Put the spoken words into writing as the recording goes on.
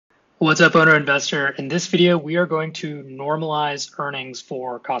What's up, owner investor? In this video, we are going to normalize earnings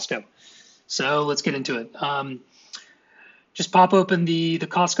for Costco. So let's get into it. Just pop open the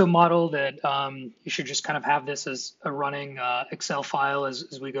Costco model that you should just kind of have this as a running Excel file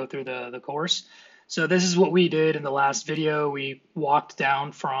as we go through the course. So this is what we did in the last video. We walked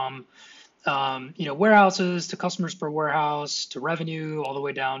down from warehouses to customers per warehouse to revenue, all the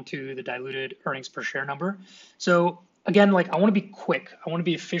way down to the diluted earnings per share number. So again, like I want to be quick, I want to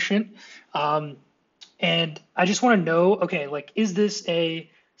be efficient, and I just want to know, okay, like is this a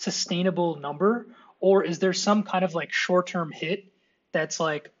sustainable number, or is there some kind of like short-term hit that's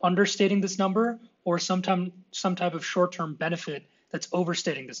like understating this number, or some type of short-term benefit that's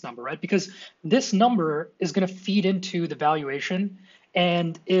overstating this number, right? Because this number is going to feed into the valuation.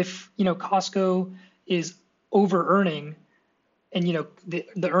 And if, Costco is over earning and,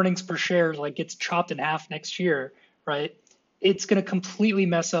 the earnings per share like gets chopped in half next year, right? It's going to completely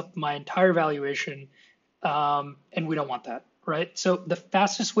mess up my entire valuation. And we don't want that, right? So the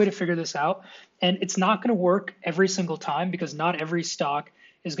fastest way to figure this out, and it's not going to work every single time because not every stock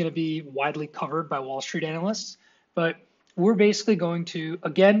is going to be widely covered by Wall Street analysts, but we're basically going to,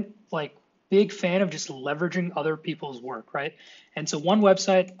 again, like big fan of just leveraging other people's work, right? And so one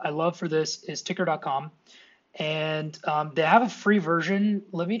website I love for this is ticker.com, and they have a free version.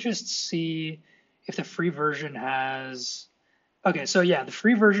 Let me just see if the free version has, okay, so yeah, the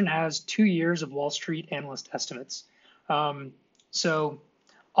free version has 2 years of Wall Street analyst estimates. So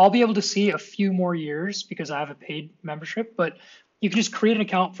I'll be able to see a few more years because I have a paid membership, but you can just create an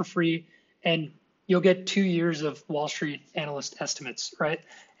account for free and you'll get 2 years of Wall Street analyst estimates, right?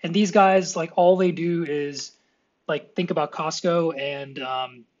 And these guys, like all they do is like think about Costco and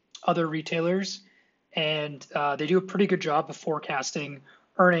other retailers, and they do a pretty good job of forecasting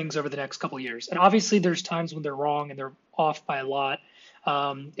earnings over the next couple of years. And obviously there's times when they're wrong and they're off by a lot.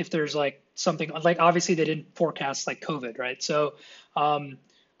 If there's like something like, obviously they didn't forecast like COVID, right? So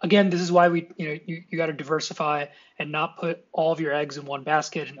again, this is why you got to diversify and not put all of your eggs in one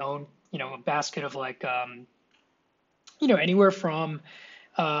basket and own, a basket of like, anywhere from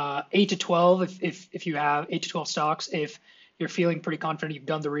 8 to 12 if you have 8 to 12 stocks, if you're feeling pretty confident you've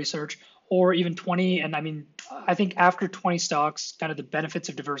done the research, or even 20. And I mean, I think after 20 stocks, kind of the benefits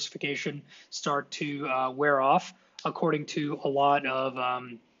of diversification start to wear off, according to a lot of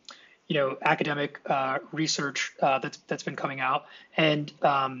academic research that's been coming out. And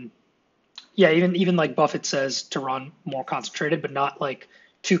even like Buffett says to run more concentrated, but not like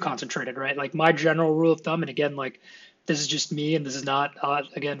too concentrated, right? Like my general rule of thumb, and again, like this is just me, and this is not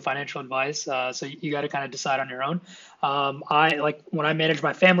again financial advice. So you got to kind of decide on your own. I like when I manage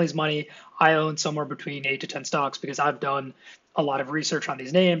my family's money, I own somewhere between 8 to 10 stocks because I've done a lot of research on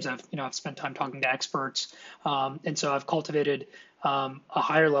these names. I've spent time talking to experts, and so I've cultivated a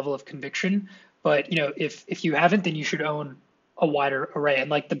higher level of conviction. But if you haven't, then you should own a wider array. And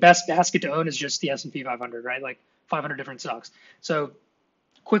like the best basket to own is just the S&P 500, right? Like 500 different stocks. So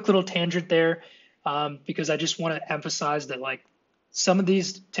quick little tangent there, because I just want to emphasize that like some of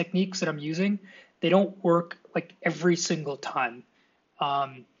these techniques that I'm using, they don't work like every single time.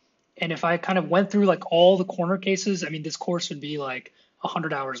 And if I kind of went through like all the corner cases, I mean, this course would be like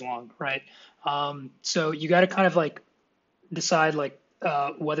 100 hours long, right? So you got to kind of like decide like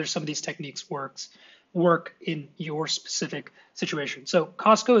whether some of these techniques work in your specific situation. So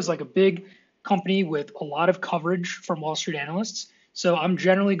Costco is like a big company with a lot of coverage from Wall Street analysts. So I'm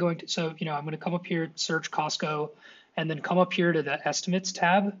generally going to, I'm going to come up here, search Costco, and then come up here to the estimates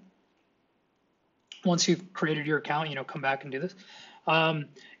tab. Once you've created your account, come back and do this. And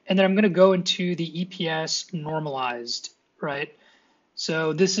then I'm going to go into the EPS normalized, right?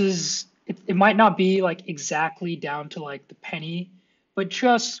 So this is, it might not be like exactly down to like the penny, but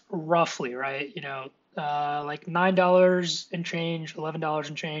just roughly, right? Like $9 and change, $11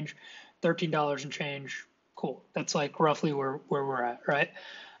 and change, $13 and change. Cool. That's like roughly where we're at, right?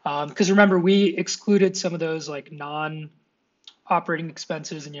 Because remember, we excluded some of those like non-operating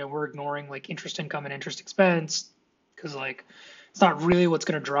expenses, and we're ignoring like interest income and interest expense because like it's not really what's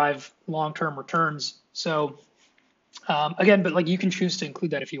going to drive long-term returns. So again, but like you can choose to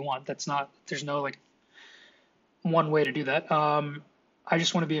include that if you want. There's no like one way to do that. I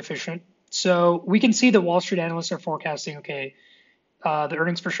just want to be efficient. So we can see that Wall Street analysts are forecasting, okay, the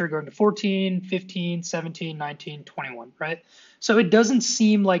earnings per share going to 14, 15, 17, 19, 21, right? So it doesn't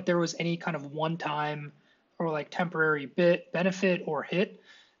seem like there was any kind of one-time or like temporary benefit or hit.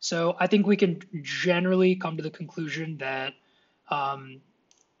 So I think we can generally come to the conclusion that,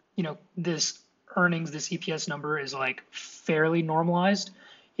 this earnings, this EPS number is like fairly normalized.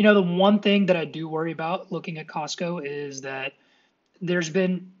 The one thing that I do worry about looking at Costco is that there's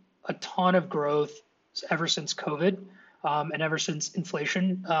been a ton of growth ever since COVID, and ever since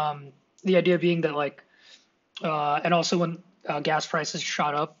inflation. The idea being that like, and also when gas prices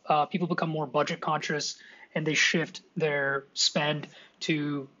shot up, people become more budget conscious and they shift their spend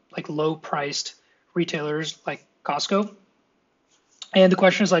to like low priced retailers like Costco. And the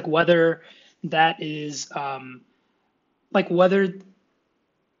question is like whether that is like whether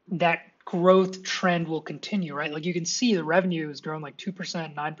that growth trend will continue, right? Like you can see the revenue is growing like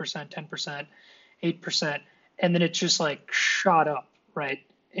 2%, 9%, 10%, 8%, and then it's just like shot up, right,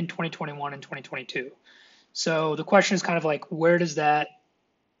 in 2021 and 2022. So the question is kind of like, where does that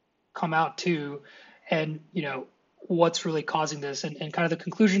come out to? And, what's really causing this? And kind of the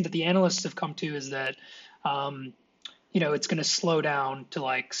conclusion that the analysts have come to is that, it's going to slow down to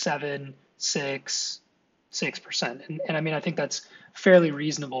like 7, 6%. And I mean, I think that's fairly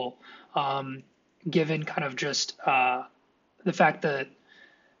reasonable, given kind of just the fact that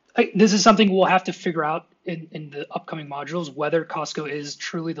this is something we'll have to figure out in the upcoming modules, whether Costco is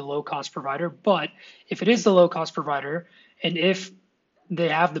truly the low cost provider. But if it is the low cost provider, and if they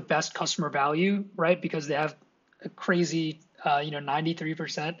have the best customer value, right, because they have a crazy,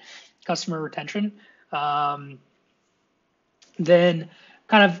 93% customer retention, then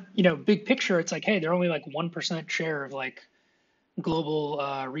kind of, big picture, it's like, hey, they're only like 1% share of like global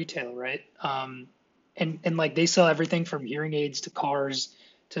retail, right? And like they sell everything from hearing aids to cars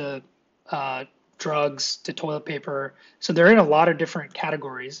to drugs to toilet paper. So they're in a lot of different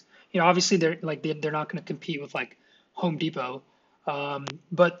categories. Obviously they're not going to compete with like Home Depot,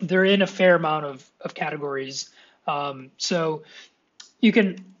 but they're in a fair amount of categories. So you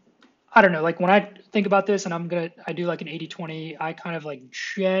can, I don't know, like when I think about this and I do like an 80-20, I kind of like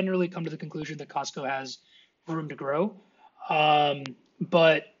generally come to the conclusion that Costco has room to grow.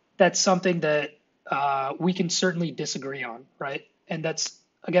 But that's something that we can certainly disagree on, right? And that's,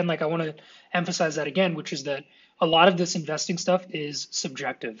 again, like I want to emphasize that again, which is that a lot of this investing stuff is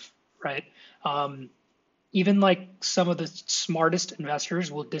subjective, right? Even like some of the smartest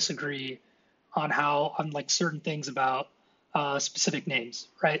investors will disagree on like certain things about specific names,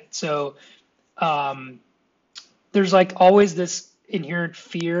 right? So there's like always this inherent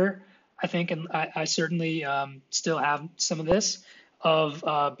fear, I think, and I certainly still have some of this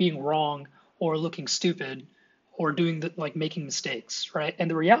of being wrong or looking stupid or like making mistakes, right? And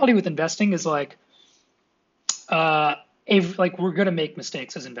the reality with investing is like, if like we're gonna make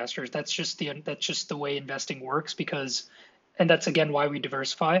mistakes as investors. That's just the way investing works and that's again why we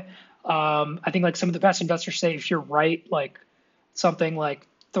diversify. I think like some of the best investors say if you're right, like something like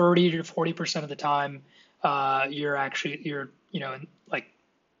 30 to 40% of the time, you're like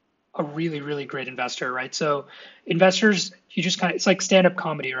a really, really great investor, right? So investors, you just it's like stand-up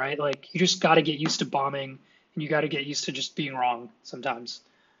comedy, right? Like you just got to get used to bombing and you got to get used to just being wrong sometimes,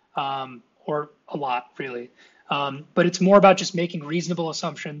 or a lot really. But it's more about just making reasonable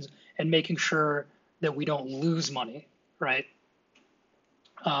assumptions and making sure that we don't lose money, right?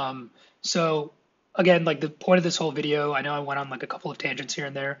 So again, like the point of this whole video, I know I went on like a couple of tangents here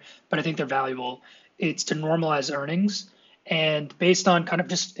and there, but I think they're valuable. It's to normalize earnings. And based on kind of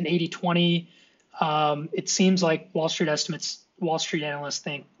just an 80-20, it seems like Wall Street analysts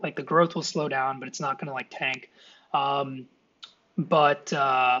think like the growth will slow down, but it's not going to like tank. But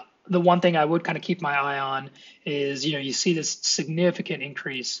the one thing I would kind of keep my eye on is, you see this significant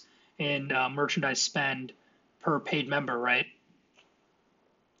increase in merchandise spend per paid member, right?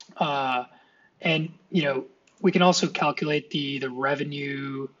 And, we can also calculate the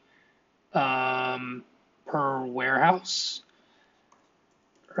revenue per warehouse,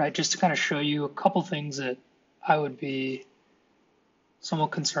 right? Just to kind of show you a couple things that I would be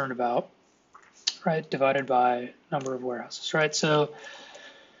somewhat concerned about, right? Divided by number of warehouses, right? So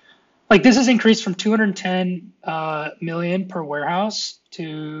like this has increased from 210 million per warehouse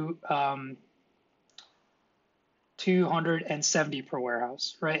to 270 per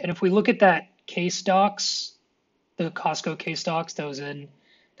warehouse, right? And if we look at that case docs, the Costco case docs that was in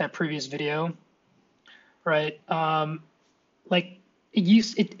that previous video, right? Like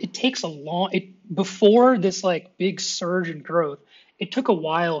it takes before this like big surge in growth, it took a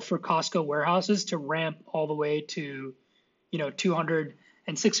while for Costco warehouses to ramp all the way to,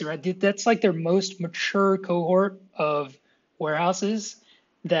 260, right? That's like their most mature cohort of warehouses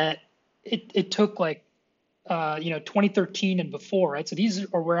that it took like, 2013 and before, right? So these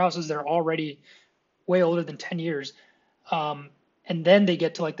are warehouses that are already way older than 10 years. And then they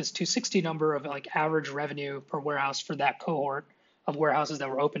get to like this 260 number of like average revenue per warehouse for that cohort of warehouses that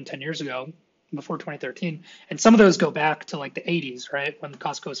were open 10 years ago before 2013. And some of those go back to like the 80s, right? When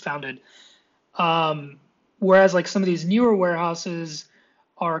Costco was founded. Whereas like some of these newer warehouses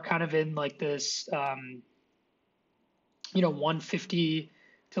are kind of in like this, 150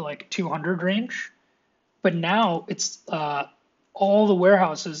 to like 200 range. But now it's all the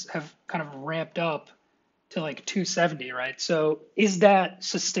warehouses have kind of ramped up to like 270, right? So is that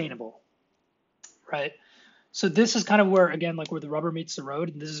sustainable, right? So this is kind of where, again, like where the rubber meets the road,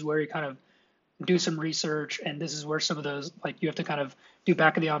 and this is where you kind of do some research, and this is where some of those, like you have to kind of do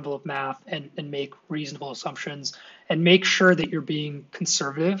back of the envelope math and make reasonable assumptions and make sure that you're being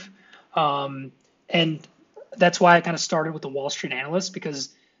conservative. And that's why I kind of started with the Wall Street analysts,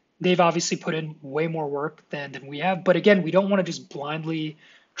 because they've obviously put in way more work than we have. But again, we don't want to just blindly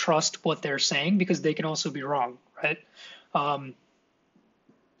trust what they're saying, because they can also be wrong, right? Um,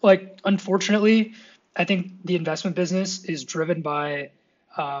 like, unfortunately, I think the investment business is driven by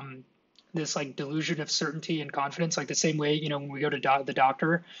um, this like delusion of certainty and confidence, like the same way, when we go to the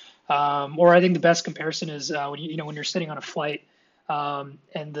doctor. Or I think the best comparison is when you're sitting on a flight,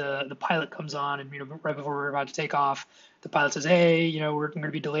 and the pilot comes on, and right before we're about to take off, the pilot says, "Hey, we're going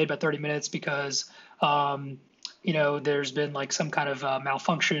to be delayed by 30 minutes because there's been like some kind of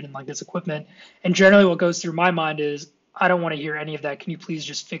malfunction in like this equipment." And generally, what goes through my mind is, I don't want to hear any of that. Can you please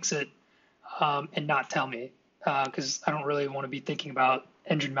just fix it and not tell me? Because I don't really want to be thinking about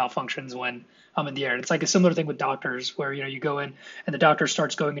engine malfunctions when I'm in the air. And it's like a similar thing with doctors, where you go in and the doctor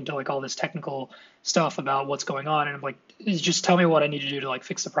starts going into like all this technical stuff about what's going on, and I'm like, just tell me what I need to do to like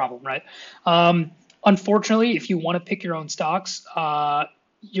fix the problem, right? Unfortunately, if you want to pick your own stocks,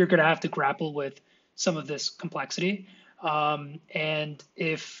 you're going to have to grapple with some of this complexity. And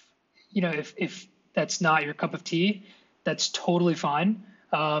if that's not your cup of tea, that's totally fine.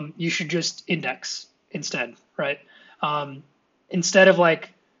 You should just index instead, right? Instead of like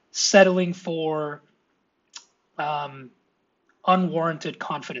settling for unwarranted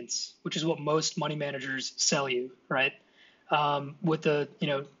confidence, which is what most money managers sell you, right? With a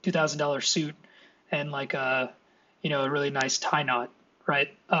 $2,000 suit and like a really nice tie knot,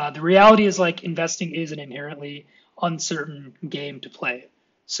 right? The reality is, like, investing is an inherently uncertain game to play.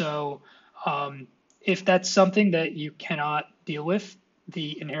 So if that's something that you cannot deal with,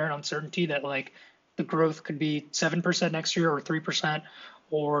 the inherent uncertainty that like the growth could be 7% next year, or 3%,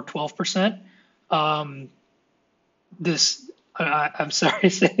 or 12%, I'm sorry to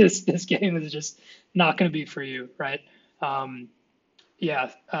say this game is just not going to be for you, right? Um,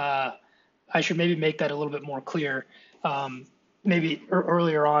 yeah, I should maybe make that a little bit more clear, maybe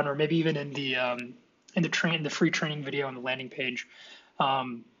earlier on, or maybe even in the free training video on the landing page.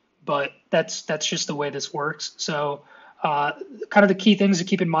 But that's just the way this works. So kind of the key things to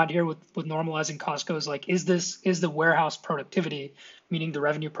keep in mind here with normalizing Costco is like, is the warehouse productivity, meaning the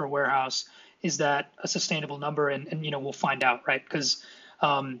revenue per warehouse, is that a sustainable number? And we'll find out, right? Because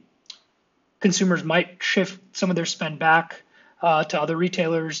consumers might shift some of their spend back to other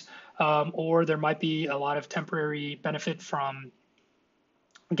retailers, or there might be a lot of temporary benefit from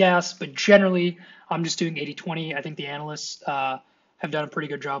gas. But generally, I'm just doing 80/20. I think the analysts have done a pretty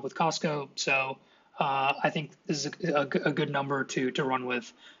good job with Costco. So I think this is a good number to run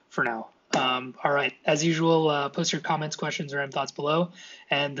with for now. All right. As usual, post your comments, questions, or thoughts below,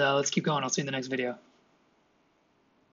 and let's keep going. I'll see you in the next video.